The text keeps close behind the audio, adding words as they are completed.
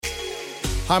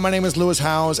Hi, my name is Lewis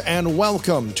Howes, and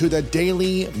welcome to the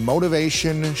Daily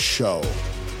Motivation Show.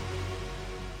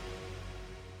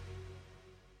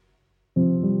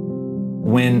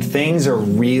 When things are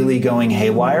really going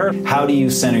haywire, how do you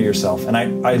center yourself? And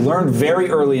I learned very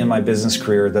early in my business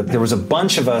career that there was a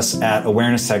bunch of us at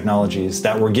Awareness Technologies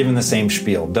that were given the same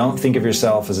spiel. Don't think of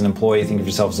yourself as an employee, think of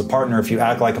yourself as a partner. If you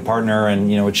act like a partner and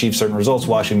achieve certain results,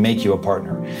 we'll actually make you a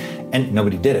partner. And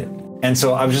nobody did it. And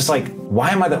so I was just like, why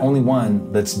am I the only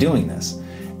one that's doing this?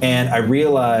 And I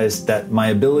realized that my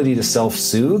ability to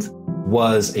self-soothe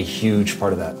was a huge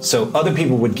part of that. So other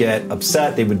people would get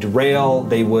upset, they would derail,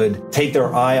 they would take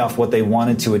their eye off what they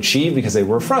wanted to achieve because they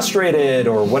were frustrated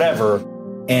or whatever.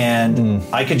 And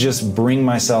I could just bring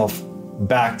myself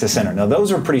back to center. Now,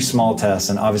 those are pretty small tests.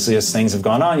 And obviously, as things have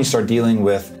gone on, you start dealing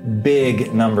with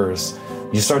big numbers.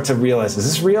 You start to realize, is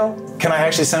this real? Can I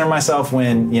actually center myself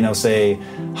when, say,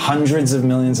 hundreds of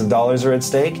millions of dollars are at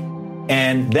stake?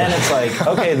 And then it's like,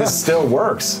 okay, this still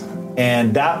works.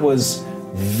 And that was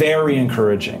very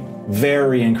encouraging,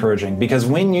 because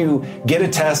when you get a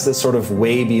test that's sort of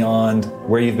way beyond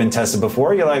where you've been tested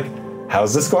before, you're like,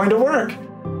 how's this going to work?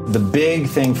 The big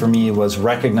thing for me was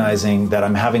recognizing that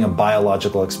I'm having a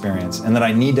biological experience and that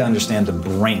I need to understand the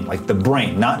brain, like the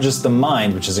brain, not just the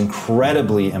mind, which is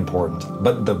incredibly important,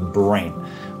 but the brain.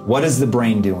 What is the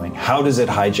brain doing? How does it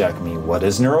hijack me? What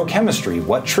is neurochemistry?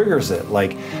 What triggers it?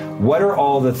 Like, what are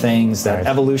all the things that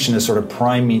evolution has sort of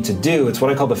primed me to do? It's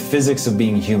what I call the physics of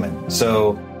being human.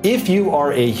 So if you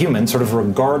are a human, sort of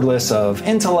regardless of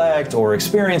intellect or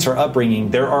experience or upbringing,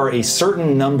 there are a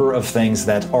certain number of things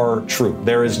that are true.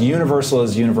 They're as universal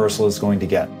is going to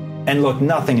get. And look,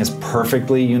 nothing is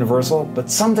perfectly universal, but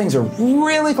some things are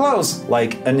really close,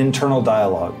 like an internal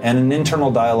dialogue, and an internal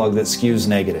dialogue that skews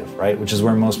negative, right? Which is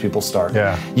where most people start.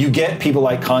 Yeah. You get people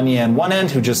like Kanye on one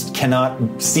end who just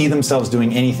cannot see themselves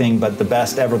doing anything but the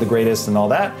best ever, the greatest, and all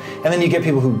that. And then you get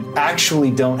people who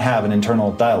actually don't have an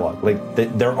internal dialogue. Like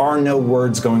there are no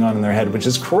words going on in their head, which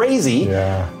is crazy,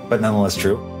 but nonetheless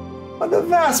true. But the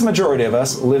vast majority of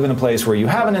us live in a place where you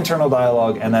have an internal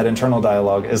dialogue, and that internal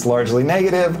dialogue is largely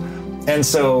negative. And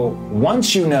so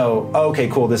once you know, okay,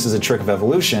 cool, this is a trick of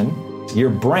evolution,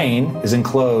 your brain is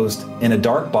enclosed in a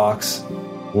dark box.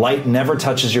 Light never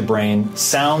touches your brain.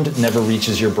 Sound never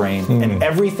reaches your brain. And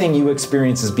everything you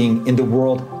experience as being in the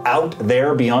world out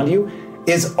there beyond you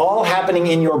is all happening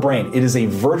in your brain. It is a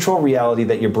virtual reality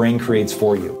that your brain creates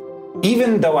for you.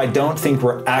 Even though I don't think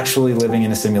we're actually living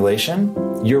in a simulation,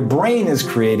 your brain is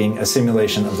creating a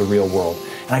simulation of the real world.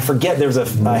 And I forget,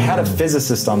 I had a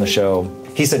physicist on the show.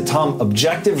 He said, Tom,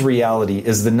 objective reality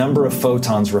is the number of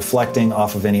photons reflecting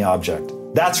off of any object.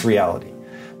 That's reality.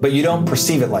 But you don't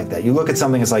perceive it like that. You look at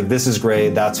something, it's like, this is gray,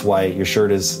 that's white, your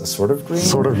shirt is sort of green.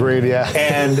 Sort of green, yeah.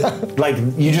 And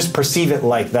you just perceive it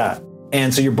like that.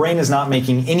 And so your brain is not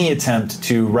making any attempt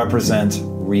to represent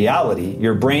reality.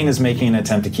 Your brain is making an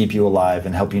attempt to keep you alive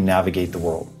and help you navigate the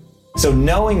world. So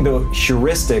knowing the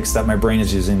heuristics that my brain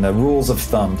is using, the rules of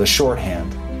thumb, the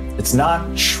shorthand, it's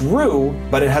not true,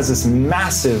 but it has this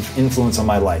massive influence on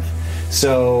my life.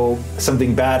 So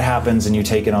something bad happens and you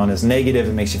take it on as negative,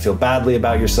 it makes you feel badly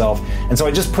about yourself. And so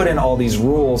I just put in all these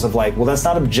rules of like, well, that's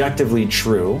not objectively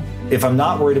true. If I'm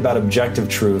not worried about objective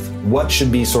truth, what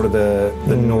should be sort of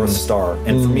the North Star?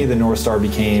 And for me, the North Star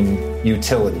became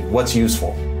utility, what's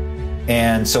useful.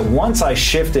 And so once I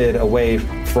shifted away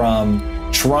from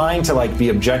trying to be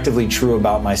objectively true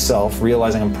about myself,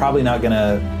 realizing I'm probably not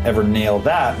gonna ever nail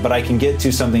that, but I can get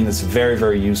to something that's very,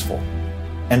 very useful.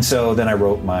 And so then I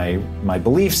wrote my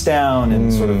beliefs down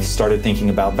and sort of started thinking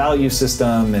about value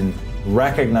system and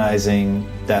recognizing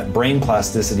that brain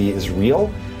plasticity is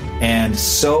real. And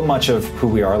so much of who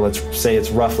we are, let's say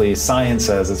it's roughly, science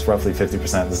says it's roughly 50%,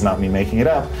 this is not me making it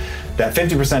up, that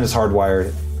 50% is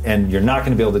hardwired and you're not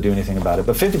going to be able to do anything about it.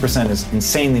 But 50% is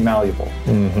insanely malleable.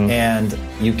 And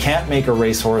you can't make a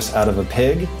racehorse out of a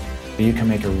pig, but you can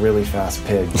make a really fast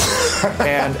pig.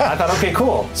 And I thought, okay,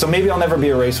 cool. So maybe I'll never be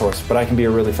a racehorse, but I can be a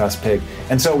really fast pig.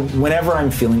 And so whenever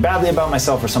I'm feeling badly about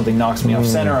myself or something knocks me off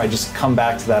center, I just come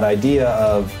back to that idea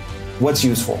of what's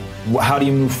useful? How do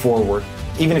you move forward?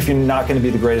 Even if you're not going to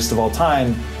be the greatest of all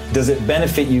time, does it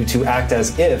benefit you to act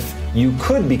as if you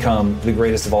could become the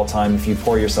greatest of all time if you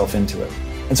pour yourself into it?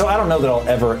 And so I don't know that I'll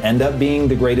ever end up being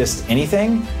the greatest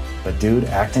anything, but dude,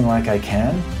 acting like I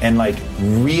can and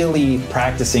really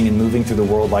practicing and moving through the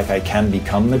world like I can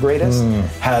become the greatest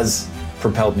has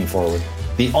propelled me forward.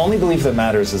 The only belief that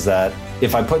matters is that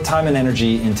if I put time and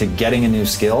energy into getting a new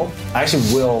skill, I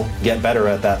actually will get better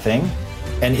at that thing.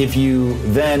 And if you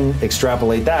then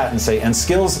extrapolate that and say, and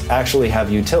skills actually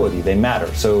have utility, they matter.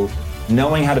 So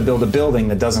knowing how to build a building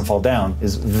that doesn't fall down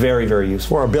is very, very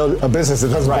useful. Or a business that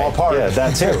doesn't fall apart. Yeah,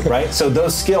 that too, right? So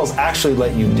those skills actually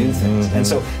let you do things. And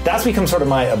so that's become sort of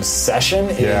my obsession,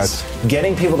 is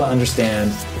getting people to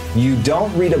understand you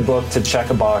don't read a book to check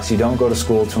a box, you don't go to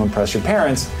school to impress your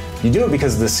parents. You do it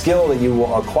because the skill that you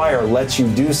will acquire lets you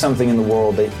do something in the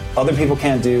world that other people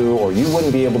can't do or you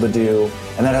wouldn't be able to do,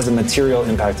 and that has a material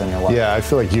impact on your life. Yeah, I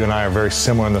feel like you and I are very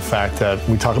similar in the fact that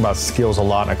we talk about skills a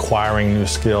lot and acquiring new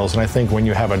skills, and I think when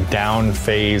you have a down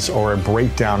phase or a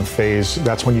breakdown phase,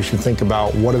 that's when you should think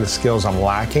about what are the skills I'm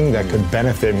lacking that could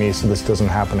benefit me so this doesn't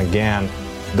happen again.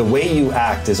 The way you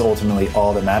act is ultimately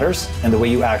all that matters, and the way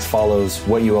you act follows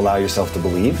what you allow yourself to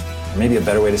believe. Maybe a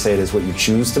better way to say it is what you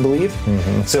choose to believe.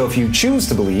 So if you choose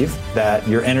to believe that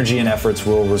your energy and efforts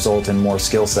will result in more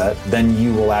skill set, then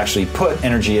you will actually put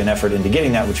energy and effort into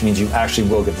getting that, which means you actually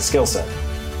will get the skill set.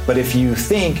 But if you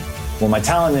think, well, my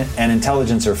talent and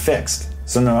intelligence are fixed,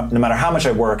 so no matter how much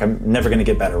I work, I'm never going to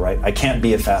get better, right? I can't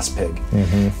be a fast pig.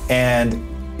 And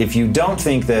if you don't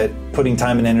think that putting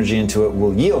time and energy into it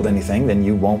will yield anything, then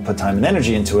you won't put time and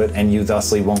energy into it, and you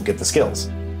thusly won't get the skills.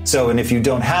 So, and if you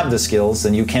don't have the skills,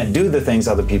 then you can't do the things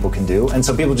other people can do. And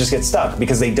so people just get stuck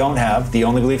because they don't have the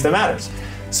only belief that matters.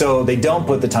 So they don't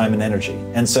put the time and energy.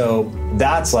 And so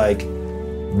that's like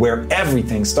where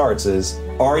everything starts is,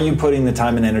 are you putting the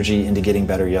time and energy into getting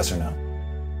better, yes or no?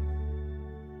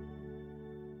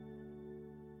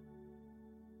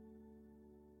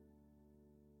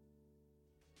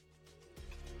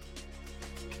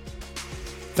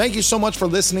 Thank you so much for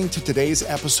listening to today's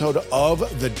episode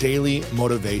of The Daily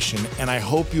Motivation, and I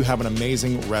hope you have an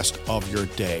amazing rest of your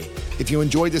day. If you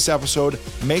enjoyed this episode,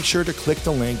 make sure to click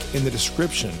the link in the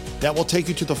description. That will take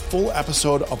you to the full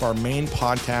episode of our main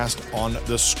podcast on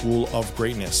the School of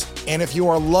Greatness. And if you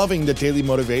are loving The Daily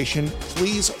Motivation,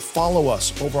 please follow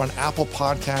us over on Apple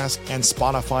Podcasts and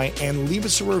Spotify, and leave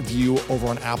us a review over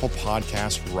on Apple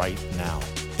Podcasts right now.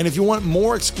 And if you want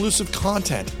more exclusive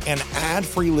content and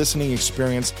ad-free listening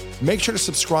experience, make sure to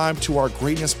subscribe to our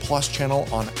Greatness Plus channel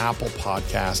on Apple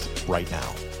Podcast right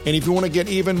now. And if you want to get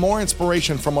even more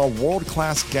inspiration from our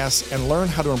world-class guests and learn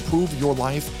how to improve your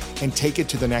life and take it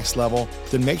to the next level,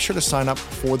 then make sure to sign up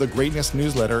for the Greatness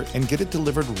newsletter and get it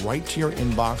delivered right to your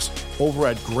inbox over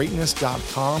at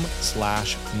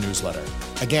greatness.com/newsletter.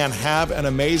 Again, have an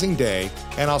amazing day,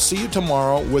 and I'll see you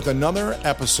tomorrow with another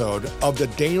episode of the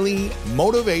Daily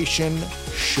Motivation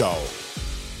Show.